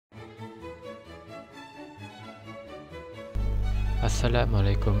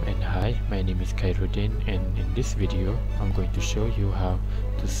Assalamualaikum and hi, my name is KHAIRUDDIN, and in this video I'm going to show you how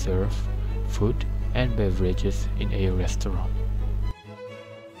to serve food and beverages in a restaurant.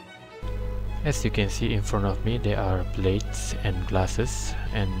 As you can see in front of me, there are plates and glasses,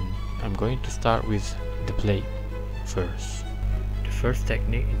 and I'm going to start with the plate first. The first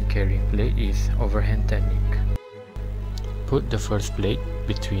technique in carrying plate is overhand technique. Put the first plate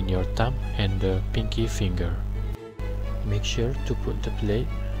between your thumb and the pinky finger. Make sure to put the plate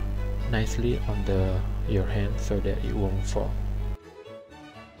nicely on your hand so that it won't fall.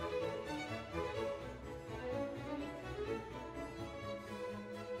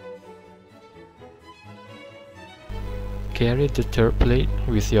 Carry the third plate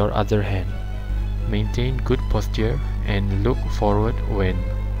with your other hand. Maintain good posture and look forward when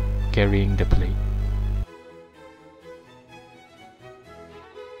carrying the plate.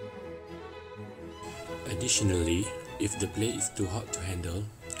 Additionally, if the plate is too hot to handle,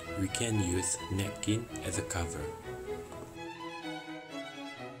 we can use napkin as a cover.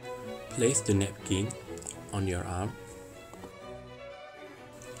 Place the napkin on your arm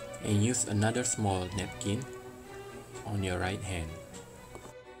and use another small napkin on your right hand.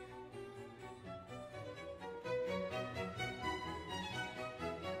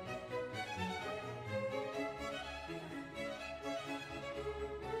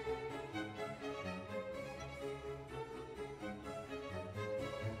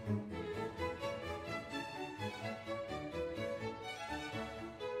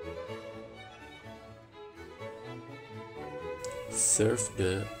 Serve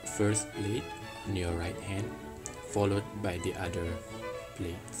the first plate on your right hand, followed by the other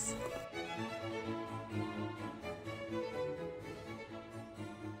plates.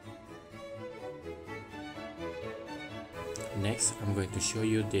 Next, I'm going to show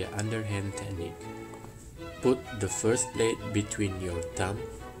you the underhand technique. Put the first plate between your thumb.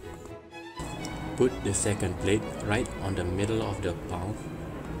 Put the second plate right on the middle of the palm.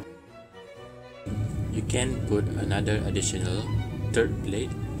 You can put another additional third plate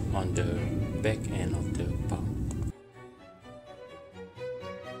on the back end of the palm.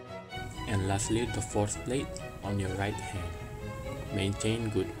 And lastly, the fourth plate on your right hand. Maintain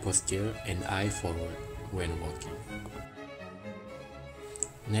good posture and eye forward when walking.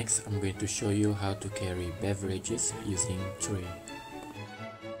 Next, I'm going to show you how to carry beverages using tray.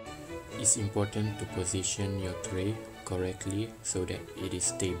 It's important to position your tray correctly so that it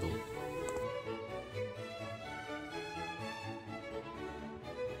is stable.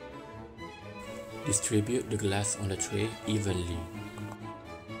 Distribute the glass on the tray evenly.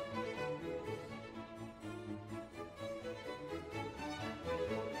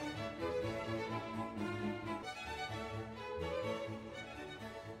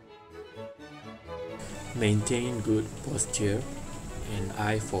 Maintain good posture and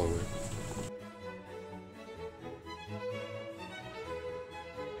eye forward.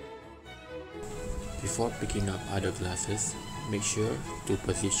 Before picking up other glasses, make sure to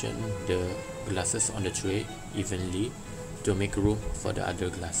position the glasses on the tray evenly to make room for the other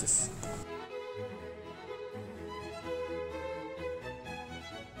glasses.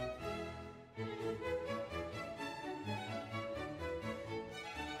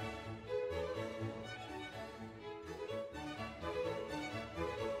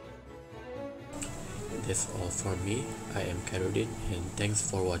 That's all from me. I am KHAIRUDDIN and thanks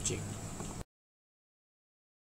for watching.